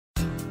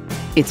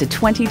It's a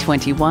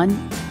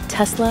 2021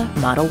 Tesla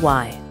Model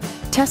Y.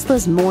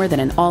 Tesla's more than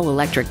an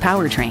all-electric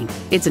powertrain.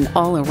 It's an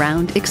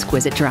all-around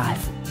exquisite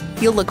drive.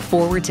 You'll look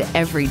forward to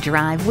every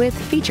drive with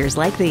features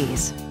like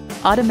these: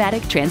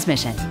 automatic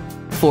transmission,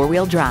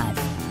 four-wheel drive,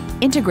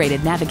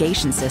 integrated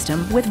navigation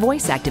system with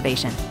voice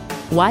activation,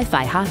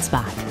 Wi-Fi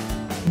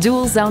hotspot,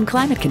 dual-zone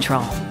climate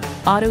control,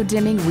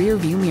 auto-dimming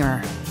rear-view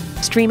mirror,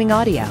 streaming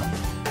audio,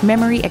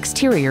 memory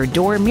exterior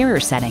door mirror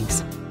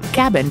settings,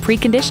 cabin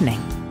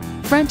preconditioning,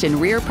 front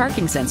and rear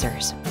parking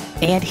sensors,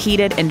 and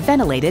heated and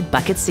ventilated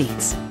bucket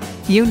seats.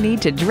 You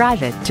need to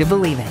drive it to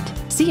believe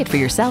it. See it for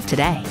yourself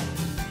today.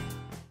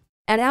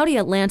 At Audi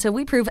Atlanta,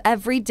 we prove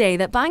every day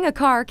that buying a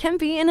car can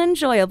be an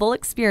enjoyable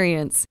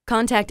experience.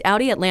 Contact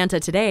Audi Atlanta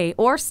today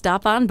or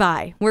stop on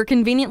by. We're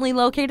conveniently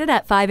located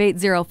at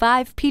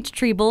 5805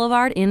 Peachtree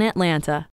Boulevard in Atlanta.